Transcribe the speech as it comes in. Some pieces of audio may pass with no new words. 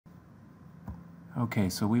Okay,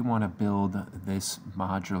 so we want to build this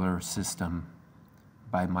modular system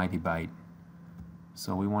by Mitee Bite.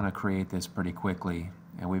 So we want to create this pretty quickly,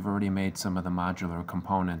 and we've already made some of the modular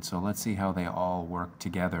components, so let's see how they all work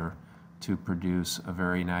together to produce a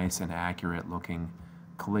very nice and accurate looking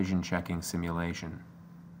collision checking simulation.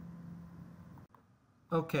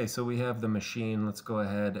 Okay, so we have the machine. Let's go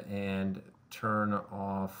ahead and turn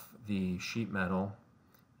off the sheet metal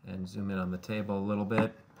and zoom in on the table a little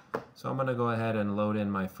bit. So I'm going to go ahead and load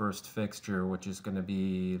in my first fixture, which is going to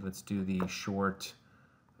be, let's do the short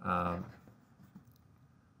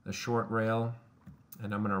rail,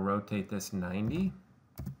 and I'm going to rotate this 90.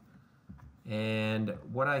 And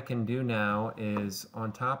what I can do now is,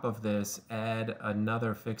 on top of this, add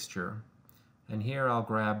another fixture. And here I'll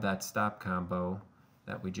grab that stop combo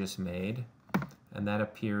that we just made, and that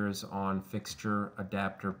appears on fixture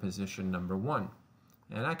adapter position number 1.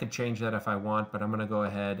 And I could change that if I want, but I'm going to go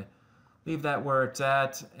ahead, leave that where it's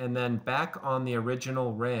at, and then back on the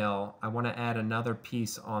original rail, I want to add another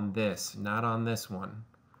piece on this, not on this one.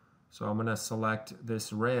 So I'm going to select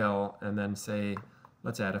this rail and then say,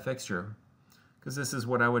 let's add a fixture. Because this is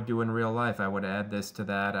what I would do in real life. I would add this to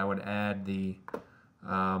that. I would add the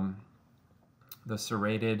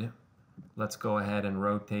serrated. Let's go ahead and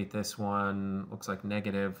rotate this one. Looks like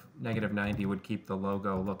negative 90 would keep the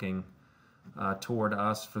logo looking toward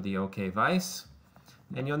us for the OK Vice.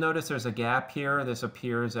 And you'll notice there's a gap here. This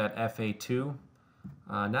appears at FA2.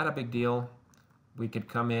 Not a big deal. We could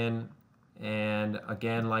come in and,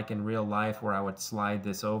 again, like in real life where I would slide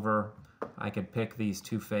this over, I could pick these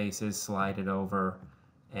two faces, slide it over,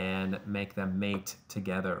 and make them mate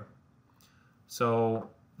together. So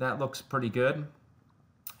that looks pretty good.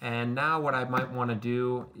 And now what I might want to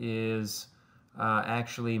do is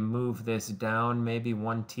actually move this down maybe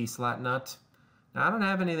 1 T-slot nut. Now I don't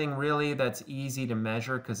have anything really that's easy to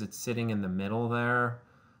measure because it's sitting in the middle there,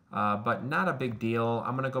 but not a big deal.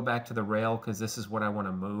 I'm going to go back to the rail because this is what I want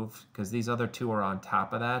to move, because these other two are on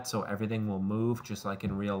top of that, so everything will move just like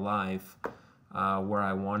in real life where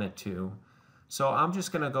I want it to. So I'm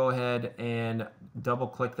just going to go ahead and double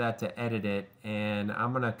click that to edit it, and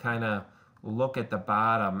I'm going to kind of look at the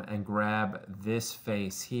bottom and grab this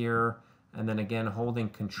face here, and then again holding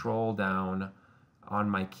control down on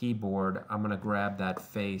my keyboard, I'm going to grab that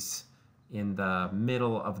face in the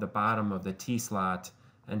middle of the bottom of the T-slot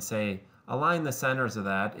and say align the centers of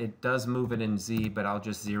that. It does move it in Z, but I'll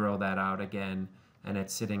just zero that out again, and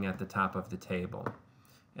it's sitting at the top of the table.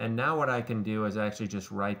 And now what I can do is actually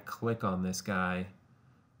just right click on this guy,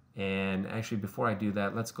 and actually before I do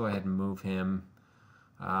that, let's go ahead and move him.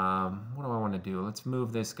 What do I want to do? Let's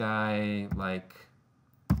move this guy like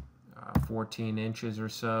 14 inches or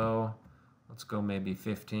so. Let's go maybe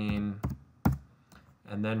 15.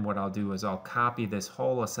 And then what I'll do is I'll copy this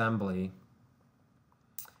whole assembly,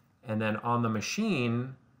 and then on the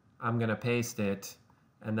machine I'm going to paste it,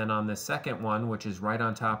 and then on the second one, which is right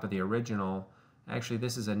on top of the original, actually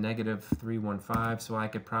this is a -315, so I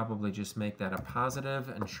could probably just make that a positive,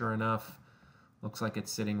 and sure enough, looks like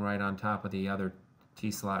it's sitting right on top of the other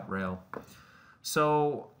T-slot rail.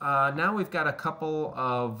 So now we've got a couple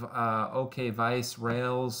of OK Vice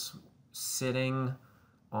rails sitting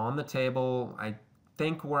on the table, I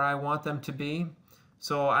think where I want them to be.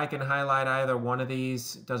 So I can highlight either one of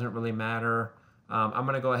these, it doesn't really matter. I'm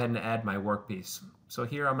going to go ahead and add my workpiece. So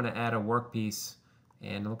here I'm going to add a workpiece,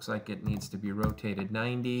 and it looks like it needs to be rotated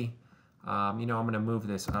 90. You know, I'm going to move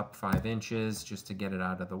this up 5 inches just to get it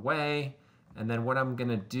out of the way. And then what I'm going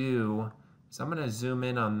to do so I'm going to zoom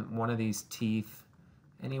in on one of these teeth,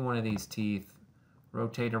 any one of these teeth,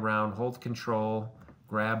 rotate around, hold control,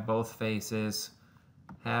 grab both faces,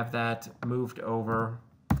 have that moved over,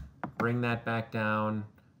 bring that back down,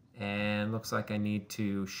 and looks like I need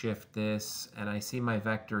to shift this, and I see my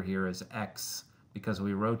vector here is X because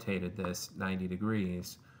we rotated this 90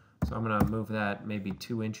 degrees. So I'm going to move that maybe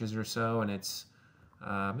 2 inches or so, and it's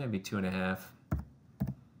maybe 2.5.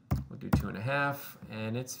 We'll do 2.5,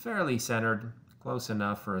 and it's fairly centered, close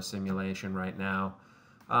enough for a simulation right now.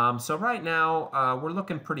 So right now we're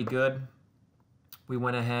looking pretty good. We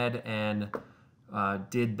went ahead and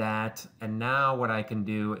did that, and now what I can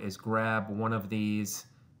do is grab one of these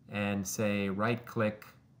and say right click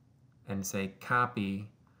and say copy,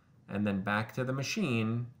 and then back to the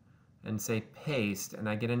machine and say paste, and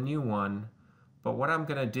I get a new one. But what I'm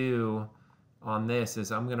going to do on this is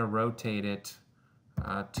I'm going to rotate it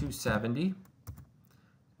 270,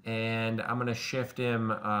 and I'm going to shift him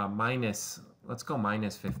let's go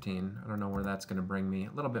 -15. I don't know where that's going to bring me.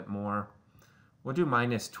 A little bit more. We'll do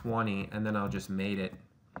 -20, and then I'll just mate it.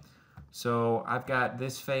 So I've got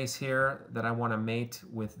this face here that I want to mate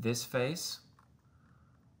with this face.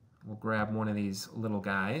 we'll grab one of these little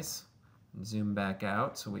guys and zoom back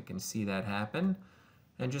out so we can see that happen.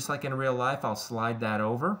 And just like in real life, I'll slide that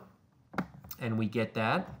over and we get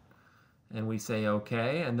that. And we say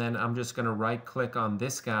OK. And then I'm just going to right click on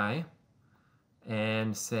this guy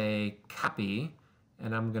and say copy.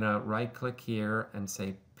 And I'm going to right click here and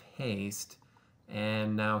say paste.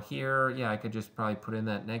 And now here, yeah, I could just probably put in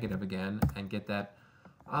that negative again and get that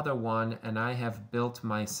other one. And I have built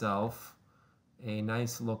myself a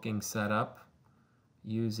nice looking setup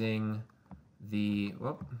using the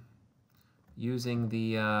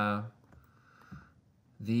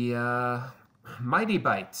Mitee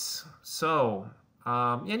Bites. So,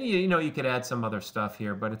 and you know, you could add some other stuff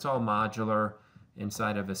here, but it's all modular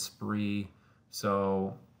inside of ESPRIT.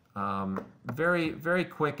 So, very, very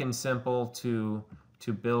quick and simple to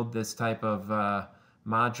build this type of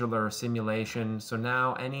modular simulation. So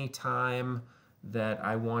now, anytime that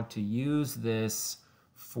I want to use this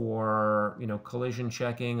for, you know, collision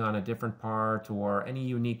checking on a different part or any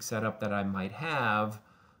unique setup that I might have,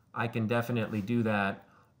 I can definitely do that.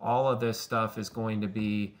 All of this stuff is going to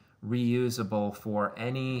be reusable for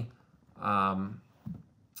any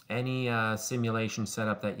simulation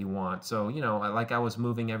setup that you want. So, you know, like I was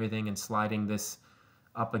moving everything and sliding this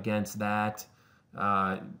up against that.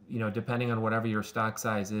 You know, depending on whatever your stock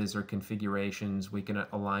size is or configurations, we can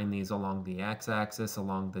align these along the x-axis,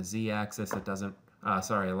 along the z-axis. It doesn't,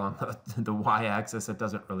 along the y-axis. It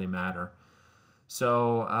doesn't really matter.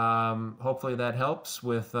 So hopefully that helps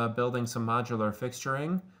with building some modular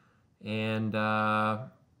fixturing, and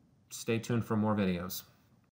stay tuned for more videos.